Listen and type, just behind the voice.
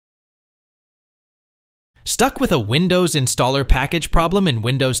Stuck with a Windows installer package problem in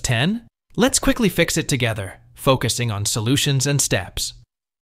Windows 10? Let's quickly fix it together, focusing on solutions and steps.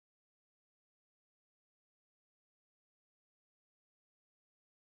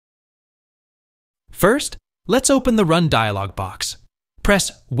 First, let's open the Run dialog box.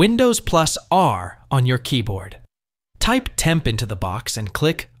 Press Windows+R on your keyboard. Type temp into the box and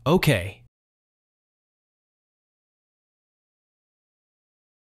click OK.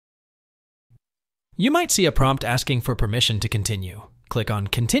 You might see a prompt asking for permission to continue. Click on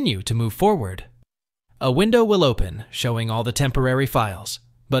Continue to move forward. A window will open, showing all the temporary files.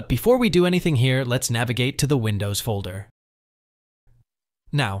 But before we do anything here, let's navigate to the Windows folder.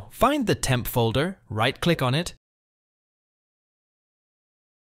 Now, find the temp folder, right-click on it,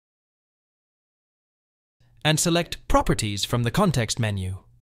 and select Properties from the context menu.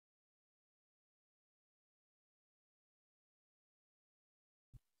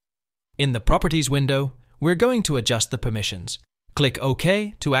 In the Properties window, we're going to adjust the permissions. Click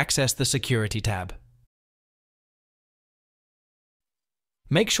OK to access the Security tab.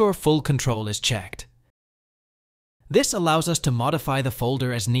 Make sure Full Control is checked. This allows us to modify the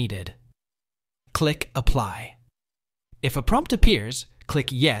folder as needed. Click Apply. If a prompt appears, click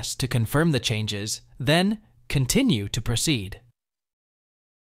Yes to confirm the changes, then Continue to proceed.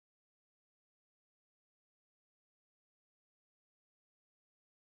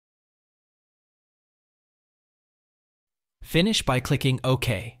 Finish by clicking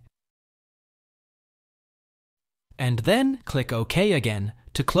OK. And then click OK again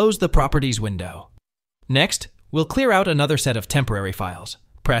to close the Properties window. Next, we'll clear out another set of temporary files.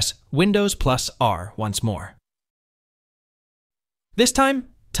 Press Windows+R once more. This time,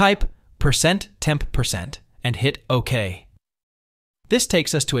 type %temp% and hit OK. This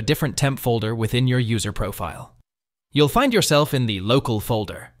takes us to a different temp folder within your user profile. You'll find yourself in the Local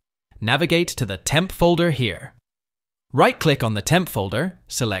folder. Navigate to the Temp folder here. Right-click on the temp folder,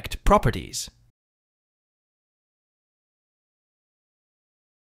 select Properties.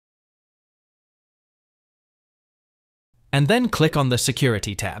 And then click on the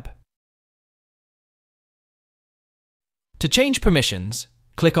Security tab. To change permissions,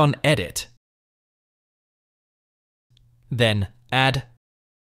 click on Edit. Then Add,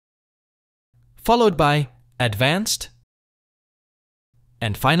 followed by Advanced,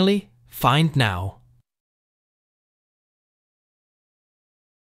 and finally Find Now.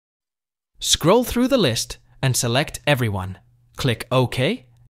 Scroll through the list and select Everyone. Click OK.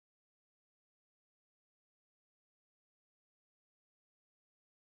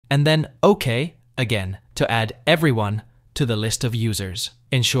 And then OK again to add everyone to the list of users.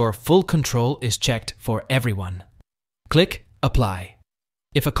 Ensure Full Control is checked for everyone. Click Apply.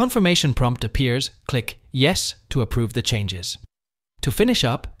 If a confirmation prompt appears, click Yes to approve the changes. To finish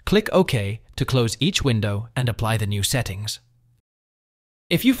up, click OK to close each window and apply the new settings.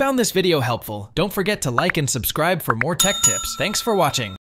 If you found this video helpful, don't forget to like and subscribe for more tech tips. Thanks for watching.